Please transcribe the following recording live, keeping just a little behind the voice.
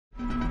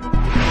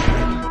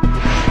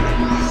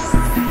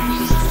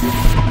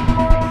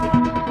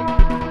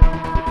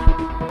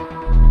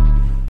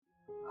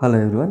Hello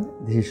everyone,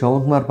 this is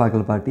Shawankumar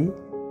Pakalpati,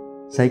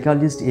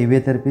 psychologist, ABA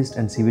therapist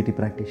and CBT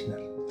practitioner.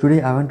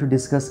 Today I want to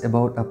discuss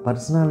about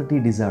personality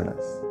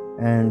disorders,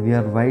 and we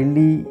are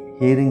widely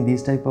hearing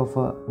these type of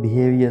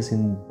behaviors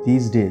in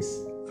these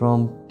days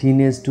from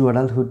teenage to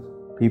adulthood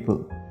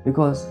people,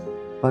 because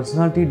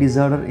personality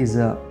disorder is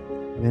a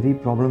very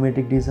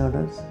problematic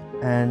disorders,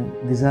 and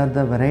these are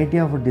the variety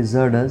of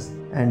disorders,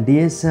 and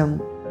DSM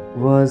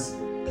was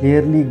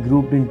clearly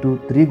grouped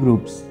into three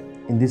groups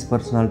in this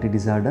personality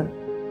disorder: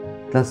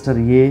 cluster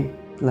A,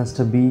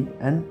 cluster B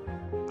and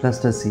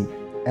cluster C,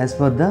 as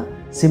per the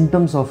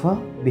symptoms of a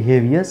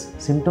behaviors,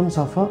 symptoms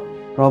of a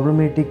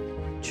problematic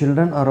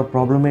children or a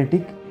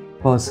problematic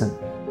person.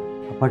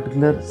 A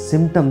particular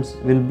symptoms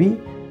will be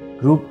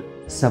grouped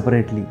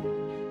separately.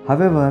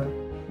 However,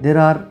 there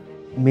are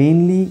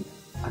mainly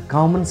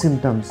common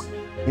symptoms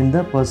in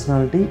the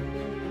personality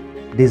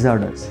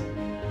disorders.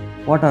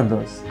 What are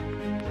those?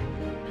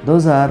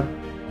 Those are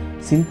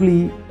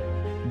simply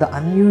the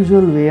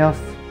unusual way of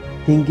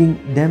thinking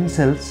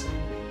themselves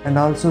and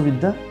also with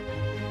the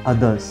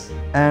others,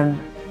 and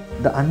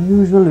the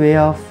unusual way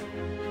of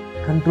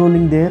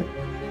controlling their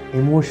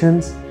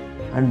emotions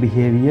and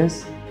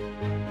behaviors,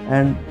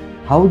 and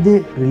how they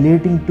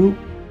relating to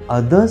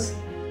others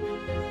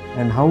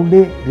and how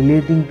they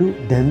relating to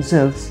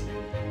themselves.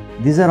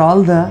 These are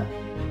all the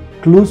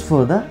clues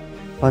for the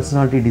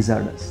personality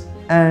disorders.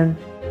 And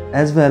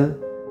as well,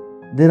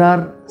 there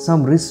are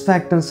some risk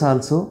factors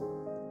also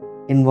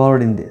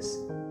involved in this.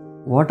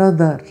 What are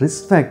the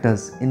risk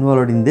factors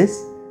involved in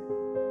this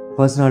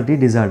personality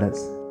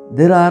disorders?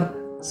 There are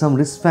some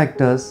risk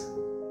factors,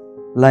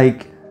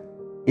 like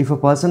if a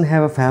person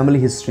have a family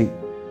history,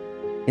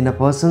 in a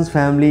person's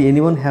family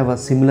anyone have a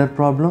similar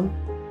problem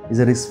is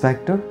a risk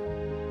factor,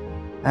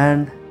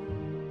 and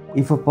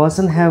if a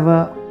person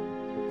have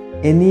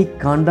any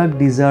conduct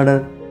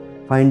disorder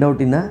find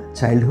out in a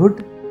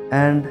childhood,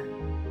 and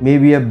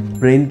maybe a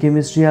brain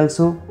chemistry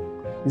also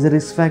is a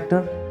risk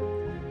factor,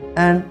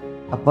 and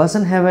a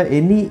person have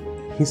any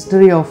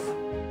history of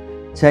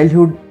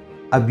childhood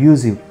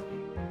abusive,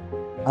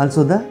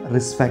 also the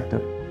risk factor.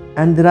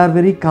 And there are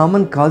very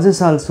common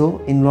causes also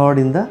involved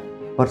in the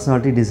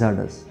personality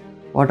disorders.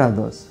 What are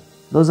those?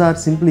 Those are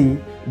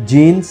simply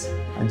genes.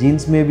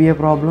 Genes may be a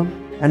problem,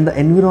 and the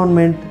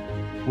environment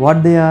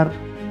what they are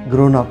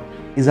grown up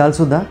is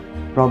also the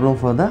problem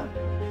for the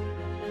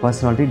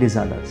personality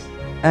disorders.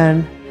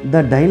 And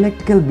the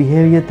dialectical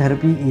behavior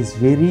therapy is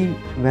very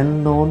well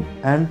known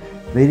and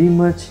very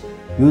much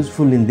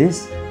useful in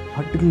this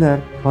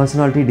particular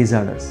personality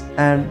disorders.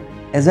 And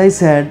as I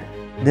said,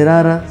 there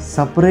are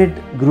separate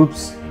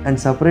groups and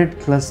separate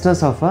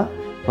clusters of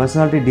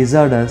personality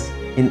disorders.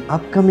 In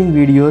upcoming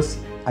videos,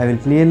 I will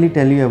clearly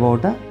tell you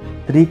about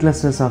three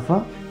clusters of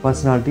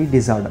personality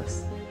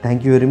disorders.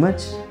 Thank you very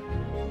much.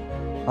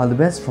 All the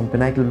best from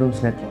Pinnacle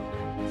Blooms Network.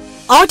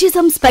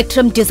 Autism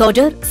spectrum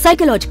disorder,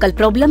 psychological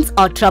problems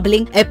are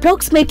troubling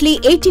approximately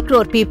 80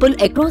 crore people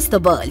across the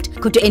world.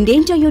 Could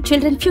endanger your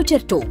children's future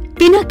too.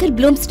 Pinnacle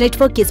Blooms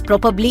Network is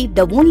probably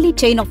the only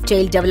chain of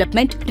child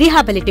development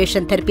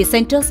rehabilitation therapy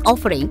centers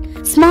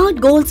offering smart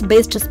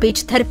goals-based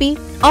speech therapy,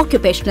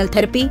 occupational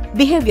therapy,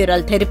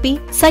 behavioral therapy,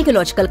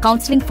 psychological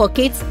counseling for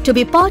kids to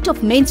be part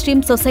of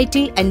mainstream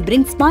society and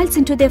bring smiles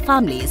into their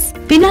families.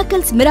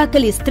 Pinnacle's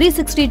Miracle is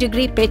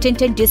 360-degree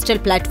patented digital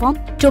platform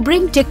to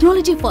bring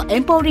technology for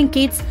empowering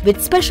kids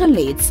with special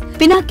needs.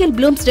 Pinnacle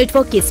Blooms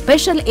Network is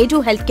special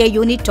edu healthcare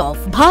unit of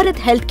Bharat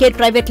Healthcare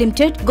Private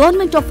Limited,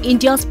 Government of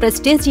India's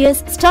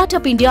prestigious Startup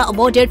India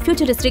awarded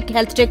futuristic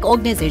health tech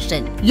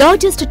organization.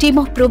 Largest team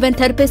of proven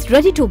therapists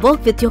ready to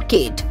work with your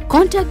kid.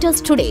 Contact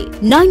us today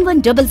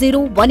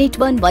 9100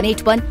 181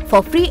 181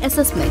 for free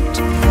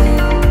assessment.